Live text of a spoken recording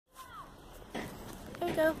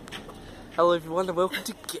we go. Hello everyone and welcome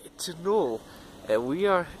to Get to Noel. We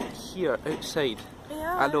are here outside.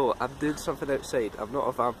 Yeah. I know, I'm doing something outside. I'm not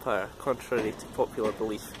a vampire, contrary to popular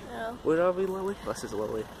belief. No. Where are we, Lily? This is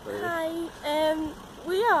Lily. Hi.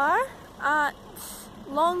 We are at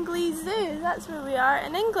Longleat Zoo. That's where we are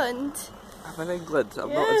in England. I'm in England.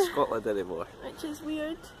 I'm not in Scotland anymore. Which is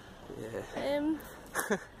weird. Yeah.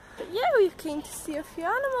 But yeah, we've came to see a few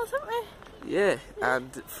animals, haven't we? Yeah,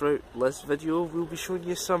 and throughout this video we'll be showing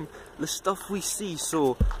you some of the stuff we see,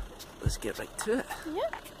 so let's get right to it. Yeah.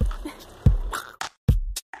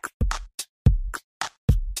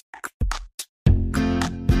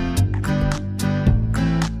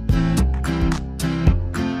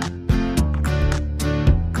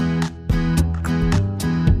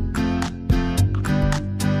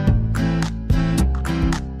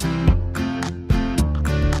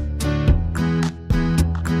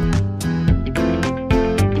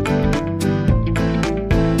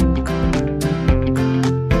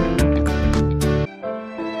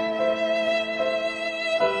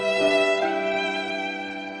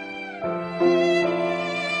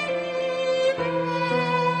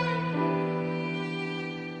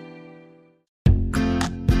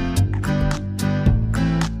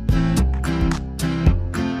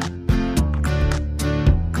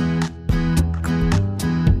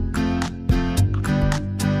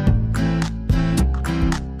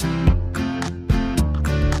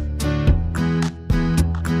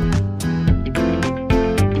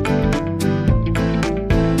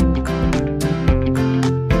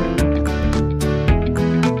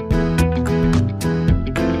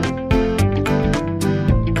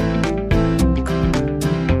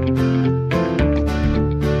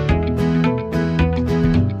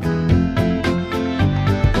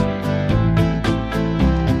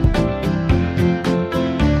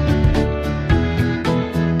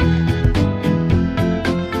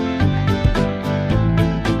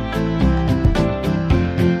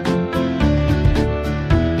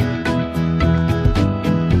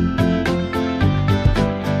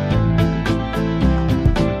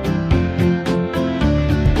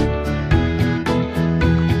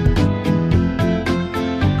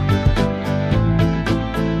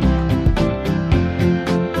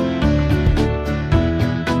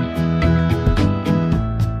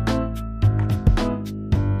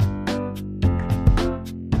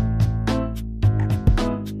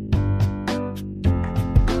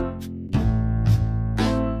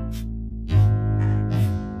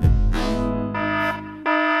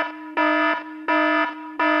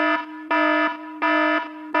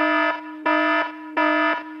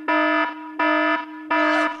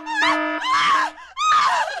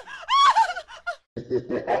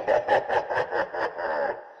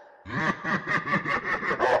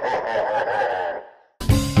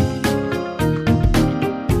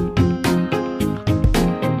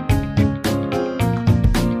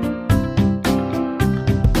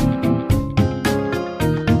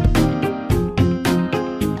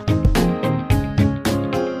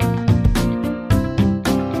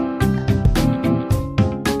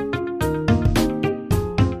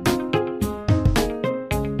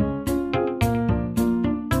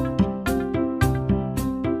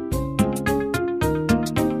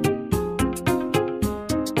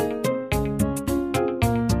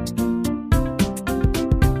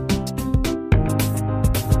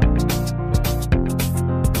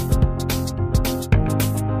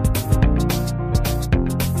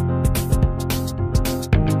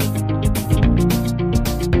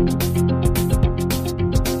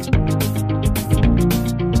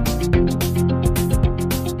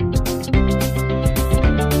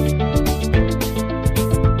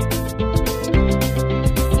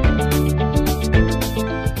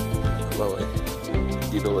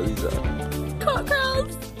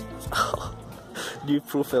 New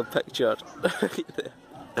profile picture.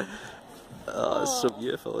 Oh, it's so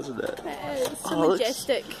beautiful, isn't it? It is. So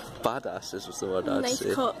majestic. Badass is the word I'd say.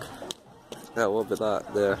 Nice cock. Yeah, what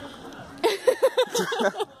about that there?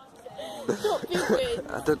 Don't be weird.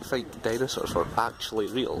 I didn't think dinosaurs were actually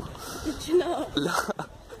real. Did you not? No.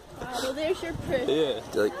 Well, there's your proof. Yeah.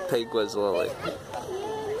 Do you like penguins, Lily? Yeah,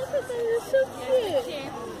 look at them, they're so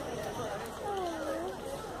cute.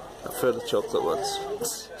 I prefer the chocolate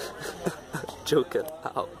ones. Joking.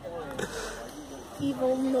 Ow.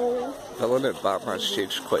 Evil Noel. I wonder if Batman's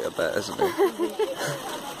changed quite a bit, isn't he?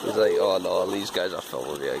 He's like, oh no, these guys are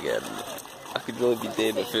filming me again. I could really be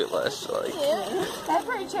dead and footless. Like. Yeah. They're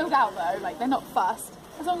pretty chilled out though, like they're not fussed.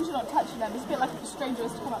 As long as you're not touching them, it's a bit like if a stranger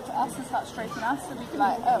was to come up to us and start stroking us, and we'd be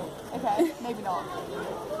like, oh, okay, maybe not.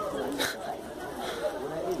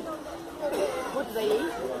 What they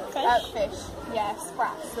eat? Fish. Yeah,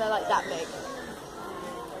 sprats. They're like that big.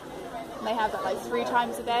 They have that like 3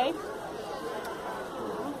 times a day.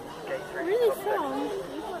 Where are they from?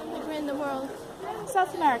 Like where in the world?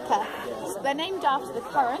 South America. So they're named after the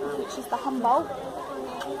current, which is the Humboldt.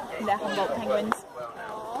 They're Humboldt penguins.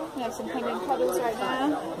 We have some penguin cuddles right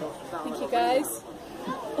now. Thank you guys.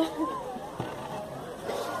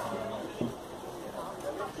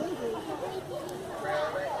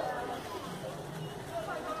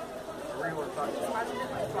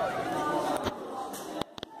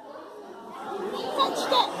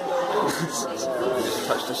 Just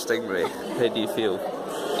touched a stingray. How do you feel?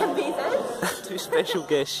 Two special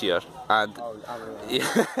guests here, and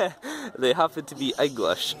yeah, they happen to be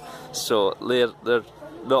English, so they're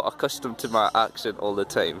not accustomed to my accent all the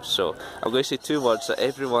time. So I'm going to say 2 words that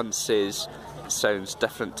everyone says sounds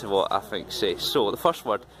different to what I think say. So the first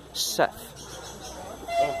word, Sif.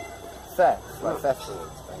 Theft, like theft.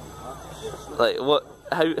 Like what?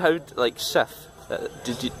 How? Like Sif?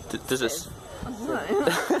 Does it?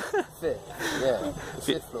 Fifth, yeah.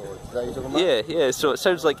 Fifth Lord, is that what you're talking about? Yeah. So it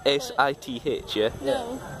sounds like S-I-T-H, yeah?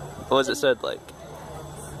 No. What does it sound like?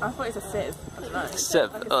 I thought it's a sieve. I don't know.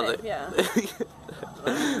 Sieve. Like a Oh, sieve, yeah.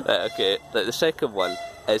 Right, okay. Like the second one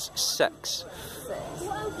is 6.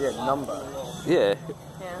 Yeah, number. Yeah.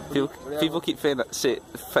 Yeah. People keep think I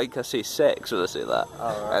say sex when I say that,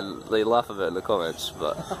 right. and they laugh about it in the comments.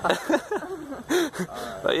 But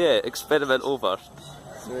but yeah, experiment over.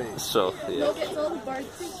 Sweet. So yeah. Gets all the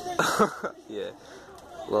birds. Yeah.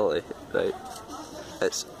 Lily, right.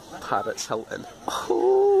 It's Parrots Hilton.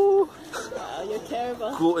 Oh, Wow, you're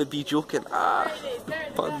terrible. go to be joking. Ah,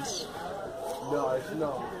 puns. No, it's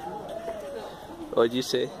not. What did you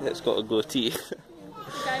say? It's got a goatee. The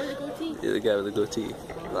guy with the goatee. Yeah, the guy with the goatee.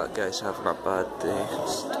 That guy's having a bad day.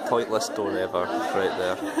 It's the pointless door ever, right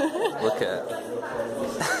there. Look at it.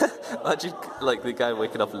 Imagine like the guy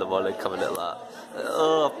waking up in the morning coming at that.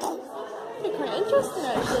 Oh. That'd be quite interesting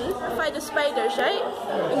actually. Find the spiders, right?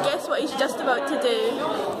 And guess what he's just about to do?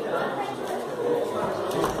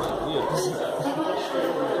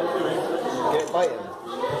 Get biting.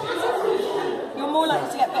 You're more likely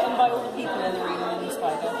to get bitten by all the people in the room than the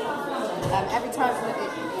spider. Every time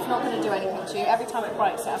it's not going to do anything to you. Every time it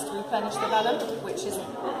bites, it has to replenish the venom, which isn't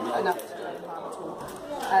enough to do any harm at all.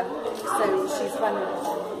 So she's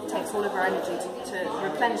vulnerable. Takes all of her energy to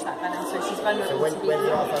replenish that venom. So she's vulnerable So when to be. you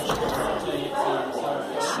are fashion,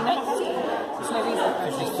 She never has to. There's no reason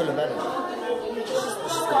for she's it. full of venom.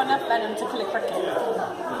 She's got enough venom to kill a cricket.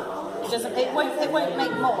 It won't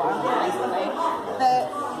make more, basically.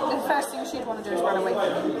 The first thing she'd want to do is run away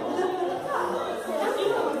from you.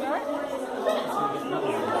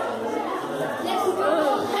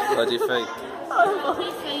 What do you think?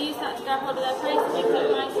 They use that to grab hold of their face and they put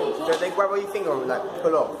it nice and So they grab all your finger and like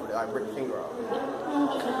pull off, like rip your finger off.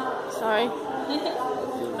 Sorry.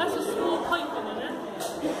 That's a small python, isn't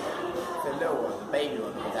it? The little one, the baby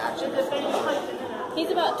one, is actually. The baby python, isn't it?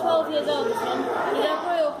 He's about 12 years old, this one. He's a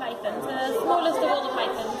royal python, so the smallest of all the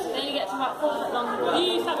pythons. They only get to about 4 foot long.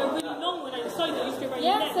 You used to have a really long one outside that used to go around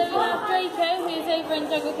your neck. So we have Draco, who's over in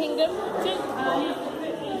Jungle Kingdom.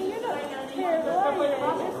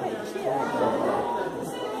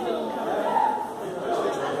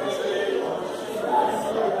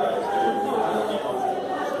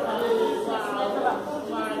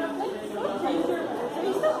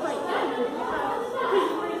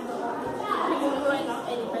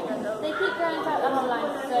 They keep growing throughout the whole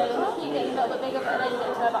life, so they keep getting a little bit bigger, but then you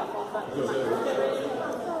get to about 4 foot.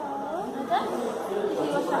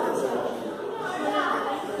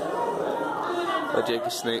 What do you think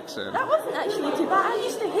of snakes then? That wasn't actually too bad. I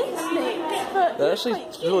used to hate snakes, but They're actually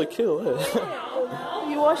really cool, eh?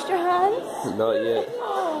 you washed your hands? Not yet.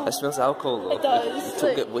 It smells of alcohol though. It does.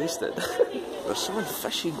 Don't get wasted. There's something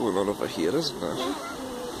fishy going on over here, isn't there?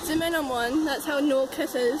 Zoom in on one. That's how Noel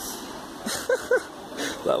kisses.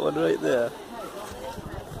 That one right there.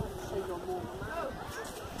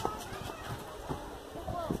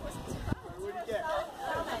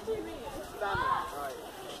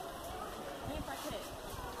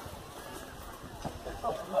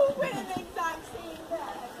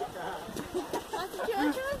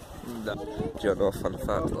 No. Do you know a fun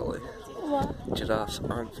fact, Lily? What? Giraffes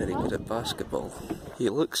aren't very good at basketball. He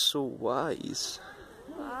looks so wise.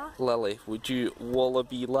 Lily, would you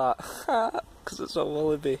wallaby that? Because it's a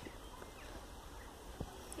wallaby.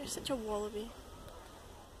 You're such a wallaby.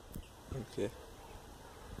 Okay.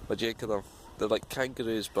 What do you think of them? They're like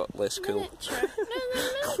kangaroos but less cool. Miniature. No,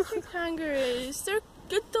 they're miniature kangaroos. They're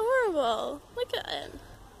adorable. Look at them.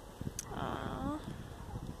 Aww.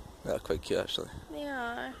 They're quite cute actually. They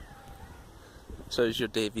are. So how's your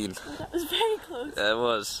day been? That was very close. It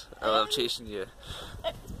was. I'm chasing you.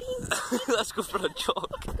 Let's go for a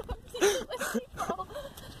jog.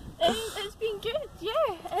 It's been good,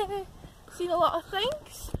 yeah. Seen a lot of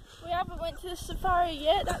things. We haven't went to the safari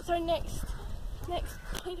yet. That's our next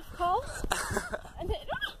point of call. And then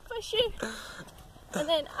push you. And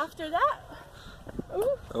then after that,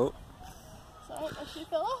 oh. Sorry, my shoe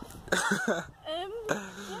fell off.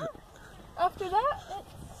 Yeah. After that,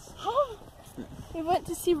 it's home. We went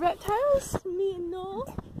to see reptiles. Me and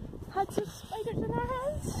Noel had some spiders in our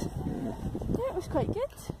hands. Yeah, it was quite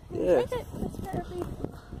good. Enjoyed it. It's better be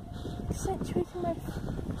accentuating my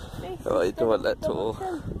face. Oh, you don't want that total.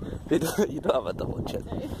 You don't have a double chin.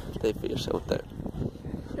 No. They put yourself down.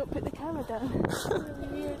 Don't put the camera down. It's really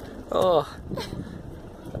weird. Oh.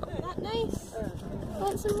 Isn't that nice?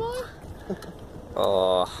 Want some more?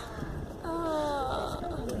 Oh. Oh.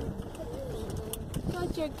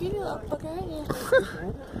 God, you're a good little bugger, aren't you?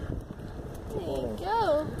 There you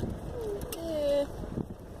go. Yeah.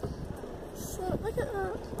 So, look at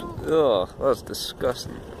that. Oh, that's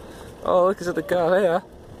disgusting. Oh, look, it's at the car here.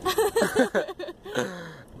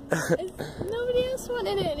 Nobody else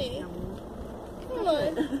wanted any. Come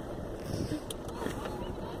on.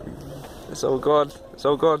 It's all gone. It's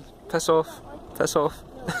all gone. Piss off. Piss off.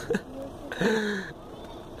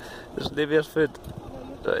 There's no more food.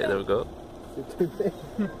 Right, there we go. I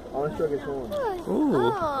want to show this one.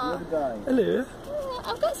 Ooh. Hello. Yeah,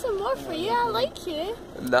 I've got some more for you. I like you.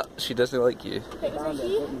 Nah, she doesn't like you. It was a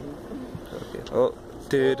he. Okay. Oh. Oh.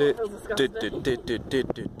 Do you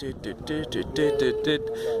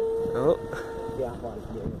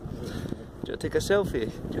want to take a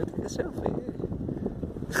selfie? Do you want to take a selfie?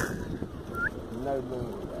 No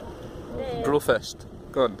more. Bro fist.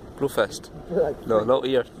 Go on. Bro fist. No, not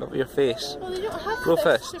with your face. Well, they don't have Bro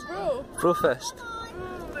fists fist. to bro. Bro fist.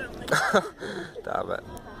 Damn it.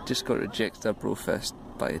 Just got rejected a bro fist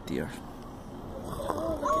by a deer.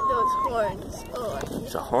 Oh, look at those horns. Oh,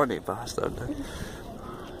 He's a horny bastard.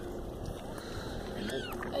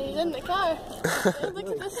 and he's in the car. Look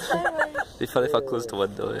at this flowers. It'd be funny if I closed the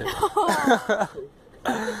window. Eh? Oh.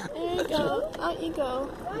 There you go. Out you go.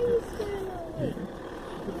 Why are you staring at me?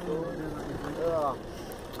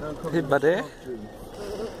 Hey, buddy.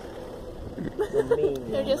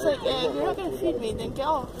 They're just like, if you're not going to feed me, then get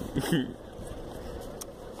off.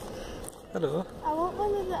 Hello. I want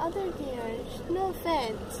one of the other deers. No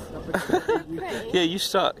offense. Pretty. Yeah, you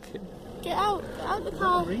suck. Get out. Get out the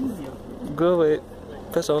car. Go away.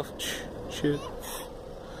 Piss off. Shoot.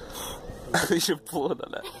 You're blowing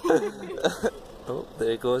on it. Oh,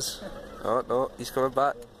 there he goes. Oh, no, he's coming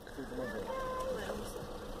back.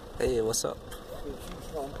 Hey, what's up?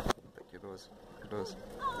 Pick your nose. Your nose.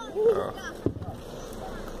 Oh.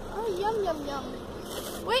 Oh, yum, yum, yum.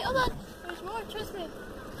 Wait, hold on. There's more, trust me.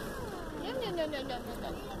 Yum, yum, yum, yum, yum, yum,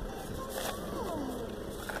 yum.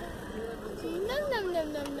 Num, num, num,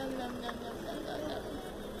 num, num, num, num, num, num, num.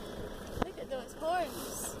 Look at those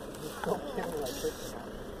horns.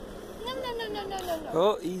 Num, num, num, num, num, num, num.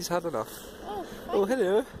 Oh, he's had enough. Oh, Oh,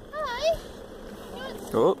 hello. hi.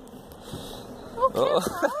 Oh. Oh,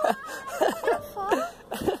 careful.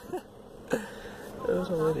 That's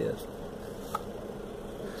hilarious.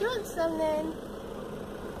 Do you want some then?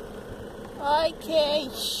 Okay,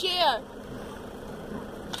 share.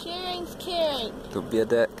 Sharing's caring. Don't be a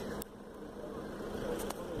dick.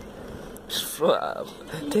 Just throw it at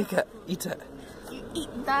him. Take it. Eat it. You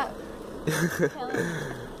eat that.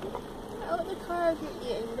 Out the car if you're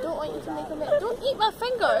eating. Don't want you to make a mess. Don't eat my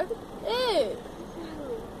finger. Ew.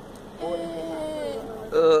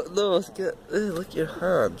 No, get. Ew, look at your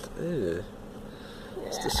hand. Ew.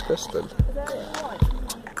 It's disgusting. Is that what you want?